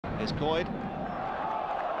Here's Coyd.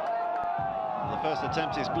 The first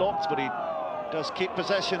attempt is blocked, but he does keep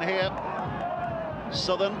possession here.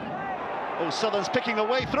 Southern. Oh, Southern's picking a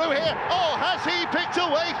way through here. Oh, has he picked a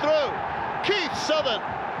way through? Keith Southern.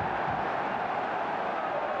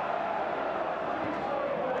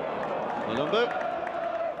 Malumbu.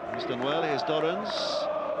 He's done well. Here's Dorrans.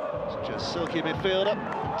 Such a silky midfielder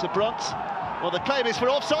to Brunt. Well, the claim is for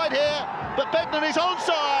offside here, but Bednar is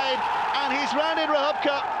onside, and he's rounded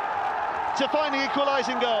Rahubka to find the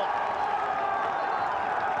equalising goal.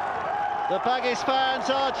 The Baggies fans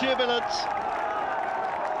are jubilant.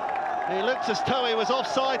 He looked as though he was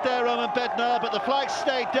offside there, Roman Bednar, but the flag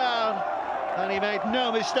stayed down, and he made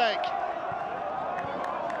no mistake.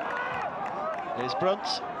 Here's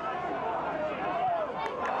Brunt.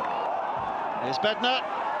 Here's Bednar.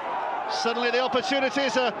 Suddenly the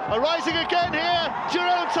opportunities are rising again here.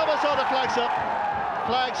 Jerome Thomasana flags up.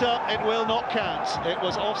 Flags up, it will not count. It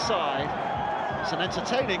was offside. It's an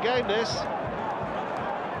entertaining game, this.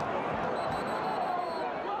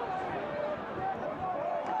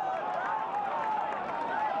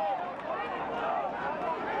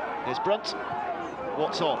 Here's Brunt.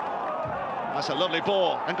 What's on? That's a lovely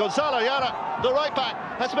ball. And Gonzalo Yara, the right back,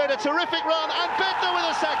 has made a terrific run, and Bednar with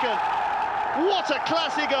a second. What a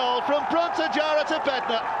classy goal from Brunt to Jara to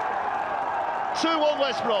Bednar. 2-1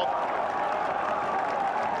 West Brom.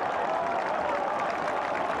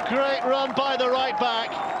 Great run by the right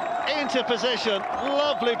back into position.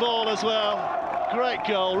 Lovely ball as well. Great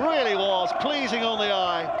goal, really was. Pleasing on the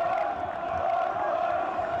eye.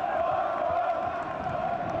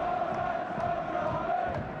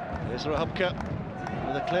 Here's Rahubka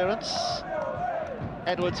with a clearance.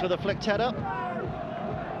 Edwards with a flicked header.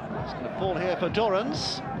 It's going to fall here for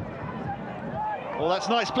Dorrans. Well, that's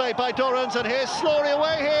nice play by Dorrans, and here's Slory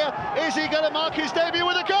away here. Is he going to mark his debut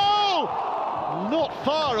with a goal? Not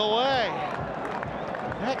far away.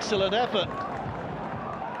 Excellent effort.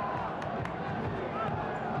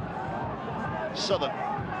 Southern.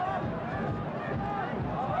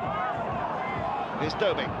 Here's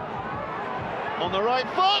Dobie. On the right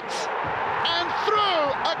foot, and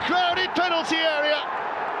through a crowded penalty area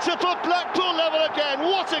to put Blackpool level again.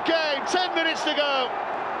 What a game, 10 minutes to go.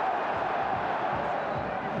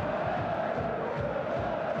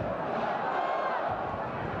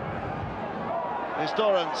 Here's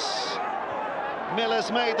Dorrans.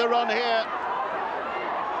 Miller's made the run here.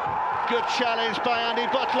 Good challenge by Andy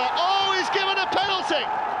Butler. Oh, he's given a penalty!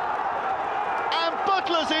 And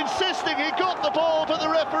Butler's insisting he got the ball, but the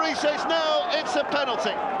referee says no, it's a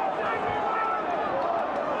penalty.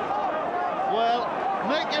 Well,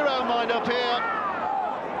 make your own mind up here.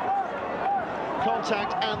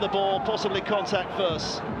 Contact and the ball, possibly contact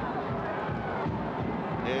first.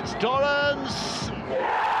 It's Dorrans.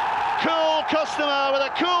 Cool customer with a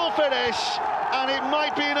cool finish, and it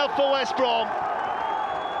might be enough for West Brom.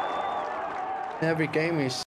 Every game is